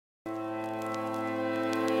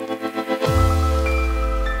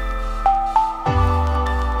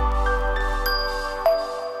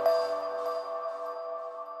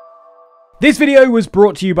This video was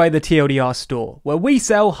brought to you by the TLDR store, where we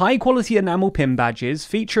sell high quality enamel pin badges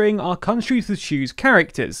featuring our countries with shoes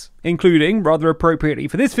characters, including, rather appropriately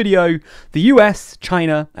for this video, the US,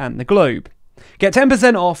 China and the globe. Get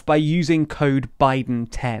 10% off by using code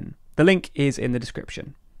BIDEN10. The link is in the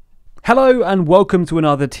description. Hello and welcome to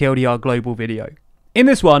another TLDR Global video. In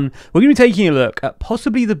this one, we're going to be taking a look at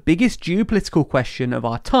possibly the biggest geopolitical question of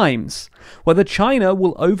our times, whether China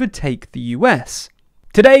will overtake the US.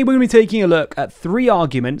 Today we're going to be taking a look at 3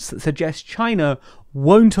 arguments that suggest China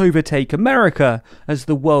won't overtake America as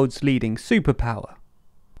the world's leading superpower.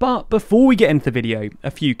 But before we get into the video,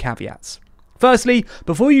 a few caveats. Firstly,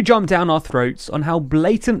 before you jump down our throats on how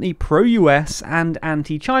blatantly pro-US and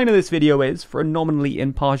anti-China this video is for a nominally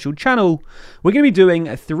impartial channel, we're going to be doing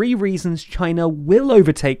a 3 reasons China will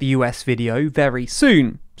overtake the US video very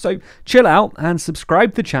soon. So chill out and subscribe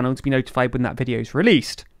to the channel to be notified when that video is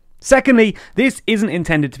released. Secondly, this isn't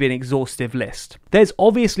intended to be an exhaustive list. There's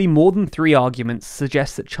obviously more than 3 arguments to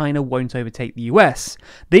suggest that China won't overtake the US.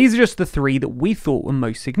 These are just the 3 that we thought were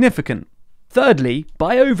most significant. Thirdly,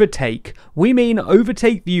 by overtake, we mean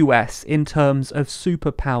overtake the US in terms of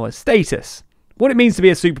superpower status. What it means to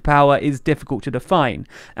be a superpower is difficult to define,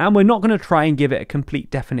 and we're not going to try and give it a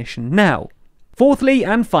complete definition now. Fourthly,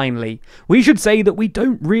 and finally, we should say that we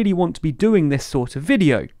don't really want to be doing this sort of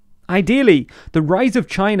video. Ideally, the rise of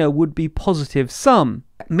China would be positive sum,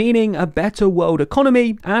 meaning a better world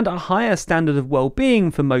economy and a higher standard of well-being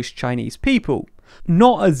for most Chinese people,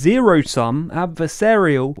 not a zero-sum,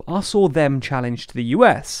 adversarial, us or them challenge to the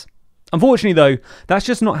US. Unfortunately though, that's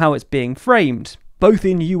just not how it's being framed. Both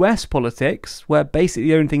in US politics, where basically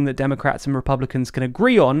the only thing that Democrats and Republicans can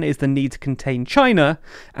agree on is the need to contain China,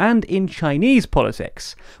 and in Chinese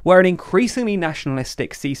politics, where an increasingly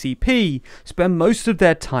nationalistic CCP spend most of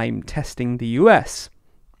their time testing the US.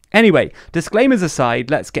 Anyway, disclaimers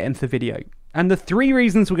aside, let's get into the video. And the 3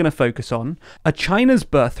 reasons we're going to focus on are China's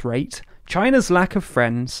birth rate, China's lack of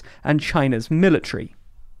friends, and China's military.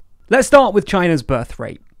 Let's start with China's birth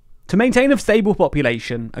rate. To maintain a stable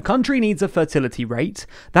population, a country needs a fertility rate,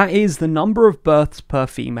 that is, the number of births per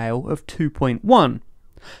female, of 2.1.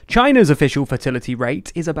 China's official fertility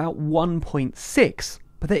rate is about 1.6,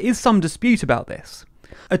 but there is some dispute about this.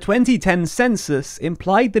 A 2010 census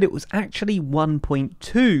implied that it was actually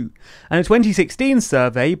 1.2, and a 2016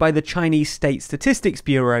 survey by the Chinese State Statistics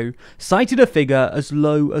Bureau cited a figure as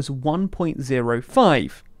low as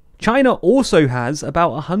 1.05. China also has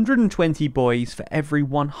about 120 boys for every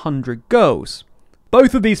 100 girls.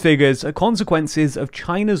 Both of these figures are consequences of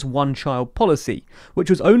China's one-child policy,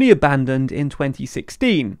 which was only abandoned in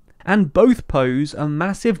 2016, and both pose a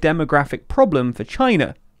massive demographic problem for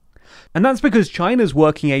China. And that's because China's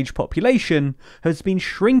working-age population has been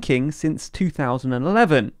shrinking since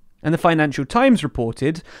 2011. And the Financial Times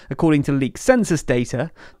reported, according to leaked census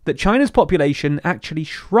data, that China's population actually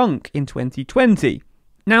shrunk in 2020.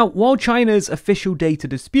 Now, while China's official data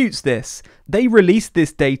disputes this, they released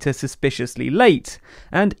this data suspiciously late,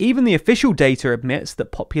 and even the official data admits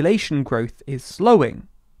that population growth is slowing.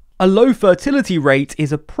 A low fertility rate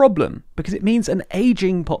is a problem because it means an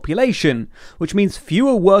aging population, which means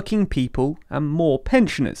fewer working people and more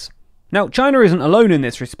pensioners. Now, China isn't alone in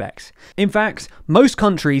this respect. In fact, most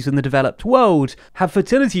countries in the developed world have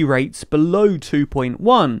fertility rates below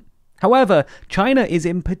 2.1. However, China is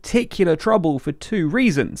in particular trouble for 2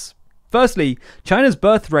 reasons. Firstly, China's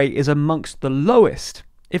birth rate is amongst the lowest.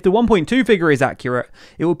 If the 1.2 figure is accurate,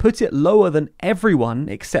 it will put it lower than everyone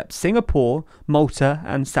except Singapore, Malta,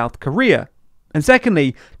 and South Korea. And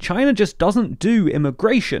secondly, China just doesn't do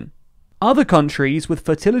immigration. Other countries with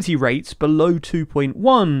fertility rates below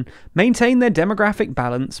 2.1 maintain their demographic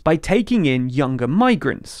balance by taking in younger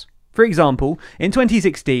migrants. For example, in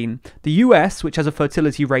 2016, the US, which has a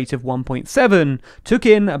fertility rate of 1.7, took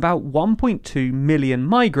in about 1.2 million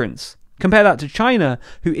migrants. Compare that to China,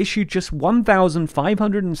 who issued just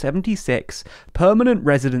 1,576 permanent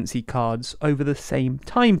residency cards over the same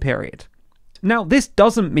time period. Now, this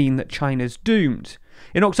doesn't mean that China's doomed.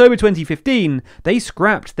 In October 2015, they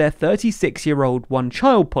scrapped their 36-year-old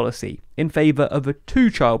one-child policy in favour of a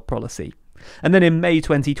 2-child policy. And then in May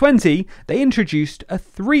 2020, they introduced a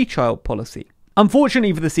 3-child policy.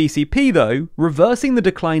 Unfortunately for the CCP though, reversing the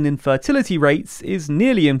decline in fertility rates is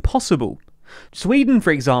nearly impossible. Sweden, for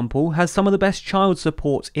example, has some of the best child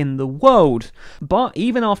support in the world, but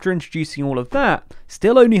even after introducing all of that,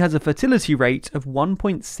 still only has a fertility rate of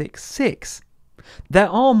 1.66. There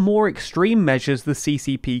are more extreme measures the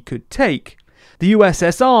CCP could take. The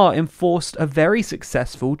USSR enforced a very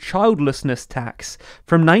successful childlessness tax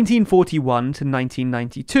from 1941 to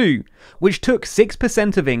 1992, which took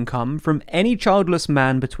 6% of income from any childless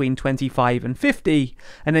man between 25 and 50,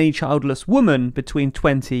 and any childless woman between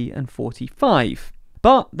 20 and 45.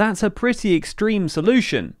 But that's a pretty extreme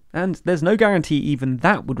solution, and there's no guarantee even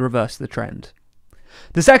that would reverse the trend.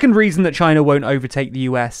 The second reason that China won't overtake the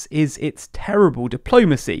US is its terrible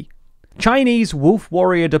diplomacy. Chinese wolf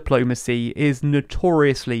warrior diplomacy is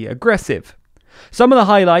notoriously aggressive. Some of the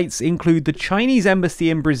highlights include the Chinese embassy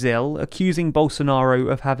in Brazil accusing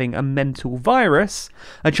Bolsonaro of having a mental virus,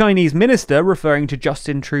 a Chinese minister referring to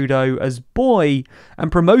Justin Trudeau as boy,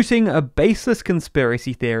 and promoting a baseless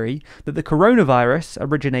conspiracy theory that the coronavirus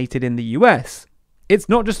originated in the US. It's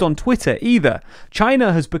not just on Twitter either.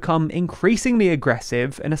 China has become increasingly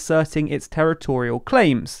aggressive in asserting its territorial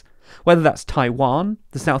claims, whether that's Taiwan,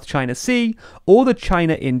 the South China Sea, or the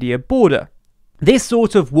China-India border. This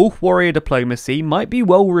sort of wolf warrior diplomacy might be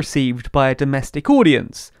well received by a domestic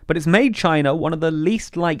audience, but it's made China one of the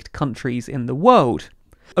least liked countries in the world.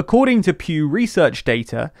 According to Pew Research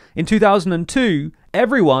data, in 2002,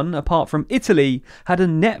 everyone, apart from Italy, had a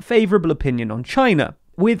net favourable opinion on China,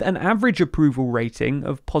 with an average approval rating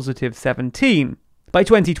of positive 17. By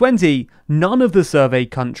 2020, none of the surveyed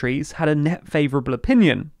countries had a net favourable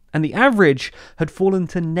opinion, and the average had fallen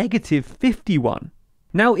to negative 51.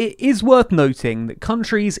 Now, it is worth noting that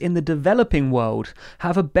countries in the developing world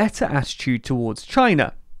have a better attitude towards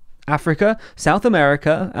China. Africa, South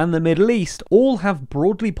America, and the Middle East all have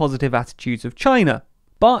broadly positive attitudes of China,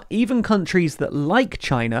 but even countries that like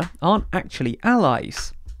China aren't actually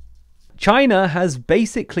allies. China has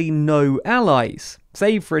basically no allies,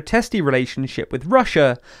 save for a testy relationship with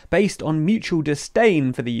Russia based on mutual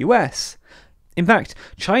disdain for the US. In fact,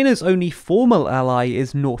 China's only formal ally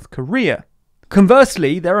is North Korea.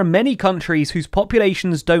 Conversely, there are many countries whose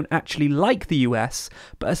populations don't actually like the US,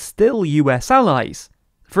 but are still US allies.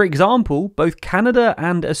 For example, both Canada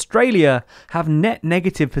and Australia have net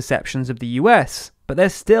negative perceptions of the US, but they're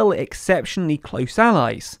still exceptionally close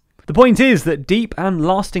allies. The point is that deep and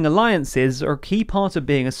lasting alliances are a key part of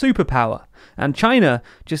being a superpower, and China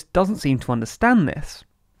just doesn't seem to understand this.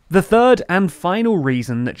 The third and final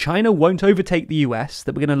reason that China won't overtake the US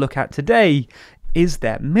that we're going to look at today is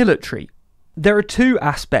their military. There are two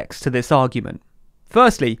aspects to this argument.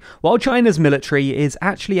 Firstly, while China's military is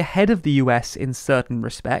actually ahead of the US in certain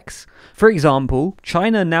respects, for example,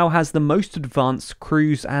 China now has the most advanced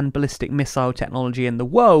cruise and ballistic missile technology in the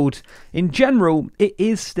world, in general, it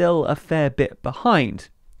is still a fair bit behind.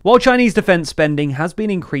 While Chinese defense spending has been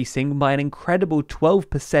increasing by an incredible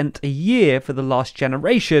 12% a year for the last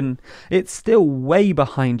generation, it's still way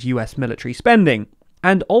behind US military spending.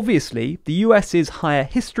 And obviously, the US's higher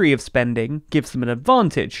history of spending gives them an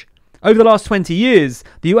advantage. Over the last 20 years,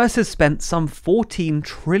 the US has spent some $14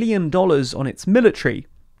 trillion on its military.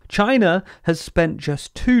 China has spent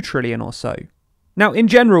just $2 trillion or so. Now, in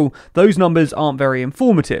general, those numbers aren't very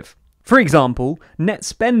informative. For example, net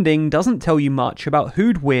spending doesn't tell you much about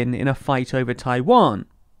who'd win in a fight over Taiwan,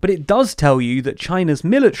 but it does tell you that China's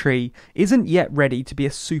military isn't yet ready to be a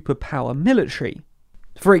superpower military.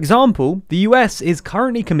 For example, the US is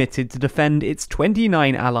currently committed to defend its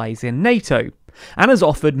 29 allies in NATO, and has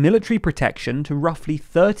offered military protection to roughly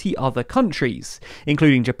 30 other countries,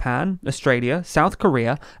 including Japan, Australia, South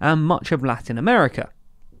Korea, and much of Latin America.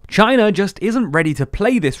 China just isn't ready to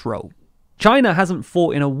play this role. China hasn't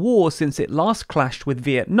fought in a war since it last clashed with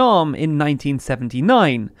Vietnam in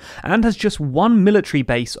 1979, and has just one military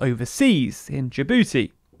base overseas, in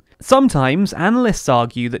Djibouti. Sometimes, analysts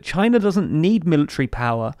argue that China doesn't need military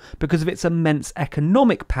power because of its immense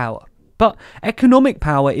economic power. But economic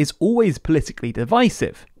power is always politically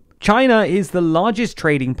divisive. China is the largest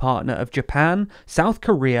trading partner of Japan, South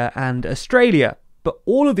Korea, and Australia, but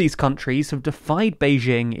all of these countries have defied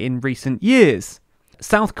Beijing in recent years.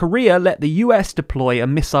 South Korea let the US deploy a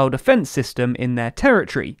missile defense system in their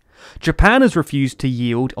territory. Japan has refused to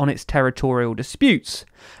yield on its territorial disputes,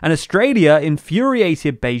 and Australia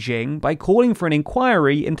infuriated Beijing by calling for an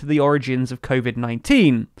inquiry into the origins of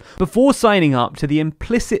COVID-19, before signing up to the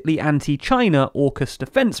implicitly anti-China AUKUS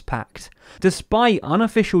Defence Pact, despite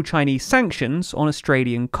unofficial Chinese sanctions on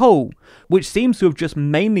Australian coal, which seems to have just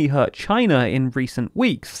mainly hurt China in recent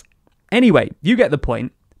weeks. Anyway, you get the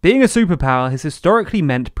point. Being a superpower has historically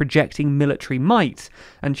meant projecting military might,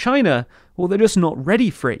 and China, well, they're just not ready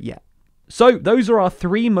for it yet. So those are our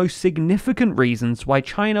 3 most significant reasons why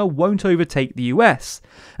China won't overtake the US.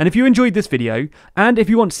 And if you enjoyed this video, and if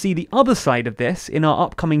you want to see the other side of this in our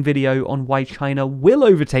upcoming video on why China will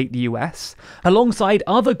overtake the US, alongside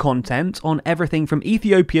other content on everything from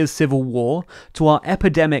Ethiopia's civil war to our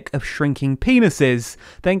epidemic of shrinking penises,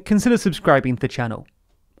 then consider subscribing to the channel.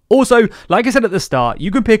 Also, like I said at the start,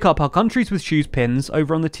 you can pick up our Countries with Shoes pins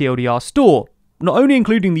over on the TLDR store. Not only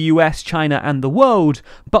including the US, China, and the world,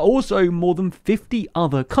 but also more than 50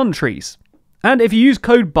 other countries. And if you use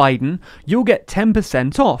code Biden, you'll get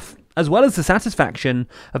 10% off, as well as the satisfaction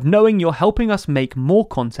of knowing you're helping us make more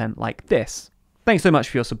content like this. Thanks so much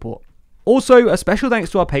for your support. Also, a special thanks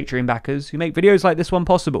to our Patreon backers who make videos like this one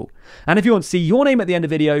possible. And if you want to see your name at the end of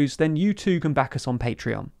videos, then you too can back us on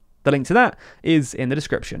Patreon. The link to that is in the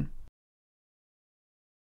description.